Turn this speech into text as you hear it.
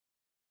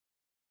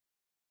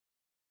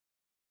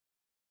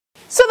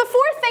So the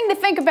fourth thing to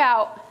think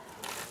about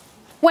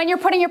when you're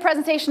putting your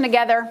presentation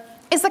together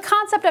is the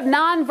concept of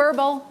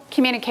nonverbal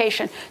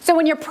communication. So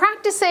when you're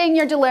practicing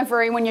your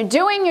delivery, when you're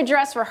doing your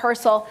dress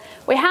rehearsal,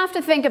 we have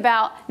to think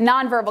about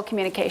nonverbal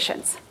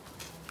communications.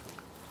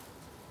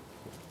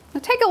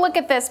 Now take a look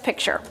at this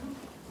picture.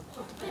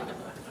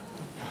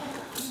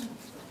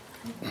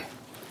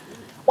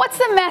 What's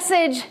the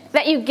message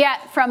that you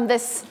get from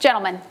this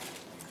gentleman?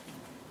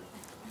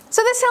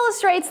 So this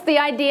illustrates the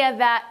idea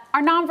that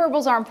our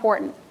nonverbals are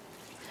important.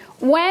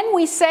 When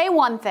we say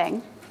one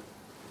thing,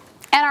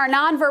 and our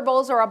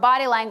nonverbals or our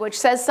body language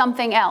says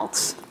something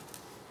else,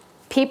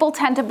 people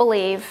tend to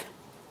believe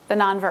the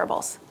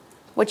nonverbals.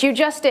 What you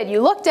just did, you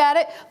looked at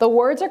it, the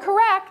words are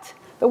correct,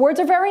 the words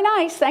are very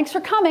nice, thanks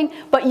for coming,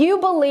 but you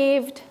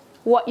believed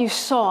what you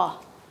saw,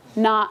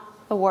 not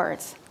the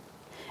words.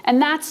 And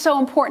that's so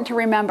important to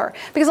remember,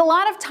 because a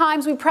lot of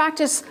times we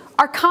practice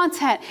our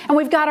content and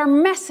we've got our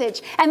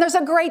message and there's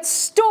a great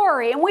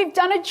story and we've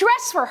done a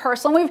dress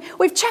rehearsal and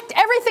we've checked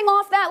everything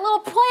off that little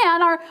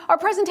plan, our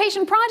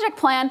presentation project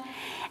plan,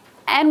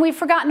 and we've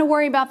forgotten to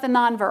worry about the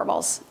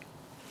nonverbals.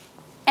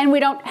 And we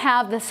don't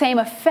have the same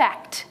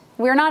effect.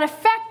 We're not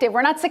effective,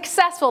 we're not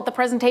successful at the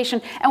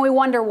presentation, and we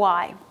wonder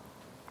why.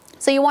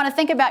 So you want to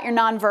think about your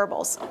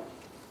nonverbals.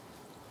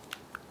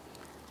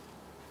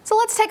 So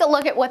let's take a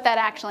look at what that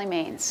actually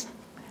means.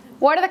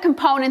 What are the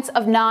components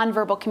of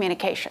nonverbal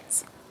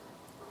communications?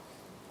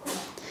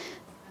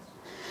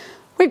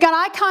 We've got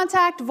eye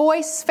contact,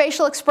 voice,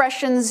 facial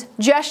expressions,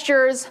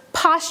 gestures,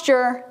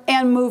 posture,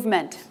 and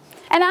movement.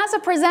 And as a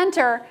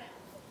presenter,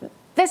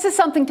 this is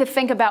something to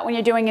think about when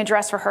you're doing a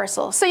dress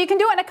rehearsal. So you can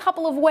do it in a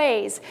couple of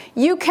ways.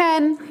 You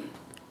can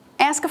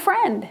ask a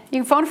friend. You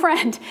can phone a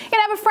friend. You can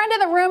have a friend in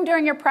the room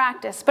during your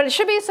practice, but it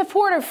should be a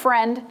supportive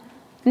friend,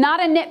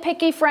 not a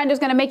nitpicky friend who's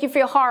going to make you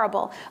feel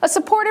horrible. A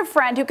supportive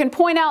friend who can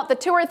point out the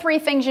 2 or 3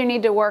 things you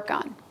need to work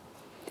on.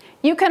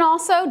 You can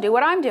also do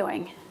what I'm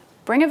doing.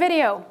 Bring a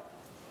video.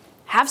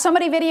 Have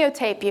somebody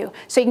videotape you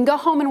so you can go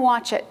home and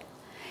watch it.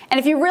 And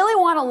if you really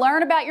want to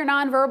learn about your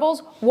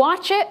nonverbals,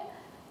 watch it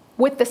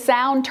with the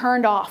sound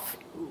turned off.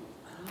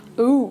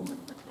 Ooh.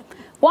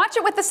 Watch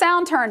it with the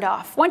sound turned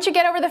off. Once you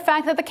get over the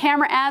fact that the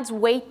camera adds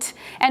weight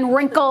and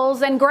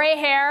wrinkles and gray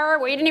hair,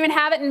 where you didn't even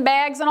have it in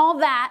bags and all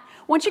that,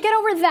 once you get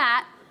over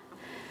that,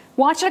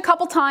 watch it a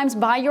couple times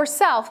by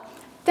yourself,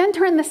 then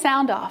turn the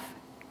sound off.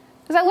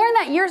 Because I learned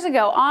that years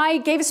ago. I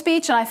gave a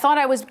speech and I thought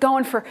I was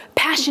going for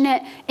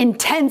passionate,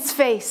 intense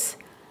face.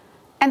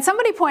 And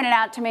somebody pointed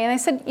out to me and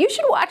they said, you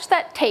should watch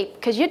that tape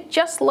because you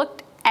just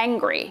looked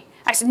angry.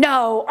 I said,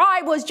 no,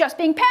 I was just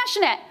being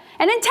passionate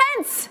and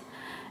intense.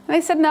 And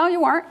they said, no,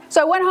 you weren't. So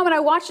I went home and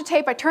I watched the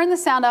tape, I turned the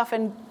sound off,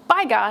 and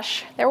by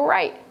gosh, they were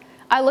right.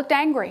 I looked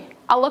angry.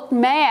 I looked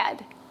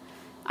mad.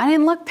 I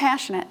didn't look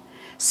passionate.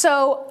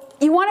 So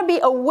you want to be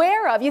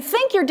aware of, you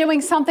think you're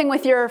doing something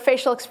with your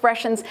facial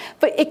expressions,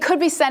 but it could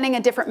be sending a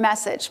different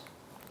message.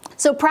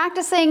 So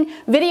practicing,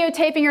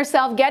 videotaping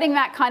yourself, getting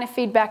that kind of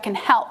feedback can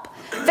help.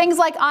 Things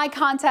like eye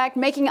contact,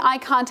 making eye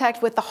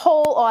contact with the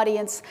whole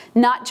audience,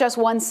 not just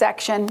one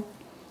section.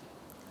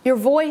 Your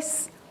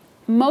voice,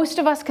 most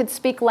of us could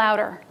speak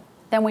louder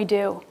than we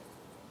do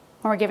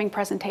when we're giving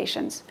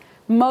presentations.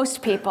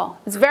 Most people.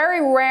 It's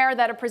very rare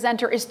that a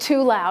presenter is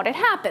too loud. It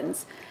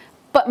happens.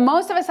 But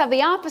most of us have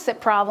the opposite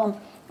problem,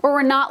 where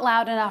we're not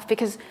loud enough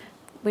because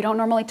we don't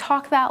normally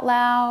talk that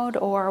loud,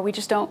 or we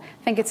just don't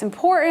think it's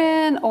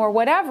important, or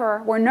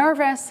whatever. We're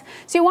nervous.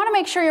 So you want to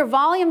make sure your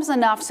volume's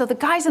enough so the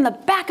guys in the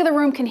back of the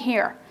room can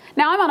hear.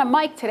 Now, I'm on a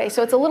mic today,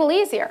 so it's a little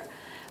easier.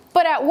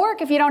 But at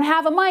work, if you don't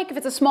have a mic, if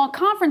it's a small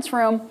conference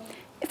room,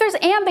 if there's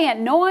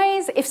ambient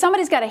noise, if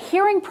somebody's got a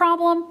hearing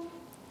problem,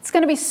 it's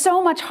going to be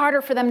so much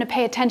harder for them to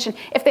pay attention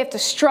if they have to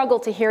struggle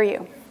to hear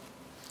you.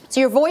 So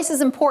your voice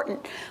is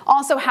important.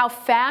 Also, how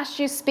fast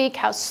you speak,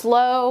 how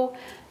slow,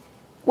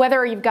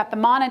 whether you've got the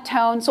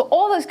monotone, so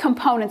all those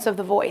components of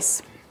the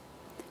voice.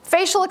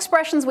 Facial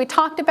expressions we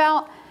talked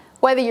about,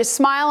 whether you're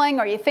smiling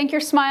or you think you're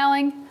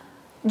smiling.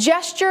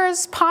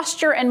 Gestures,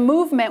 posture, and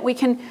movement, we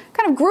can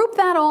kind of group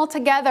that all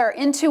together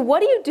into what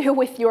do you do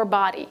with your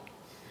body?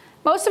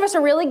 Most of us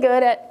are really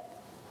good at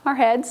our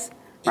heads,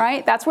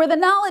 right? That's where the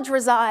knowledge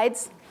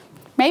resides.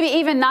 Maybe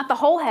even not the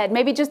whole head,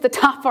 maybe just the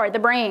top part, the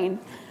brain,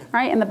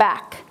 right, in the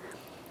back.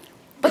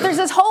 But there's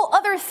this whole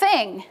other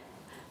thing,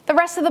 the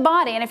rest of the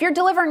body. And if you're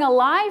delivering a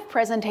live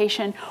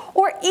presentation,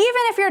 or even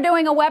if you're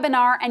doing a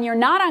webinar and you're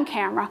not on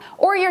camera,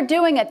 or you're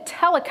doing a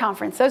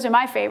teleconference, those are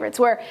my favorites,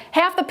 where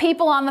half the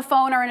people on the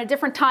phone are in a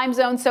different time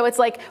zone, so it's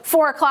like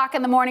 4 o'clock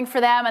in the morning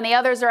for them, and the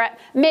others are at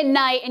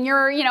midnight, and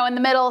you're in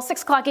the middle,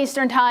 6 o'clock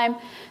Eastern time.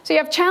 So you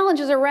have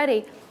challenges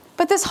already.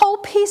 But this whole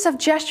piece of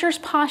gestures,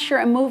 posture,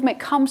 and movement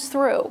comes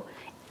through,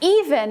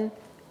 even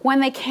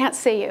when they can't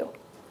see you.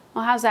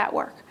 Well, how's that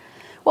work?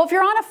 Well, if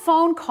you're on a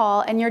phone call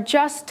and you're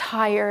just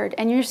tired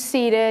and you're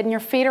seated and your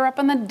feet are up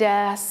on the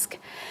desk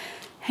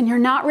and you're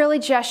not really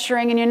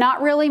gesturing and you're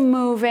not really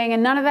moving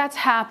and none of that's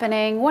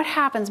happening, what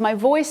happens? My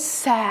voice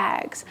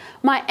sags.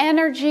 My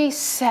energy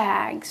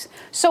sags.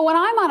 So when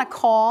I'm on a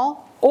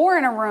call or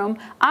in a room,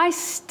 I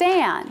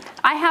stand.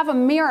 I have a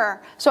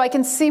mirror so I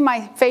can see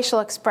my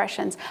facial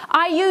expressions.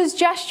 I use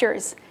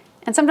gestures.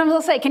 And sometimes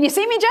they'll say, can you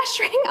see me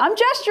gesturing? I'm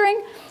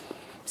gesturing.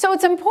 So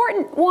it's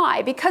important.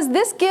 Why? Because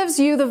this gives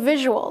you the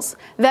visuals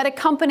that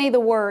accompany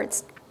the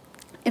words.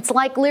 It's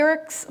like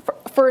lyrics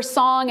for a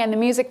song and the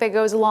music that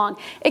goes along.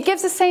 It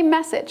gives the same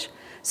message.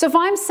 So if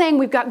I'm saying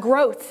we've got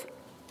growth,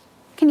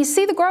 can you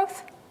see the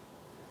growth?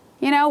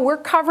 You know, we're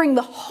covering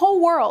the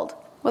whole world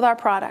with our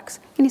products.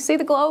 Can you see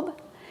the globe?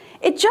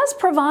 It just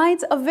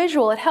provides a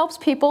visual. It helps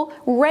people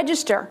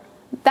register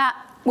that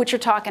which you're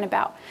talking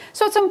about.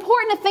 So it's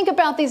important to think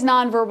about these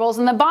nonverbals,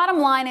 and the bottom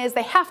line is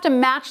they have to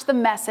match the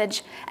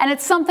message, and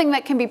it's something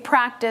that can be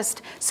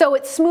practiced so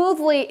it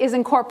smoothly is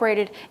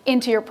incorporated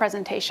into your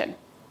presentation.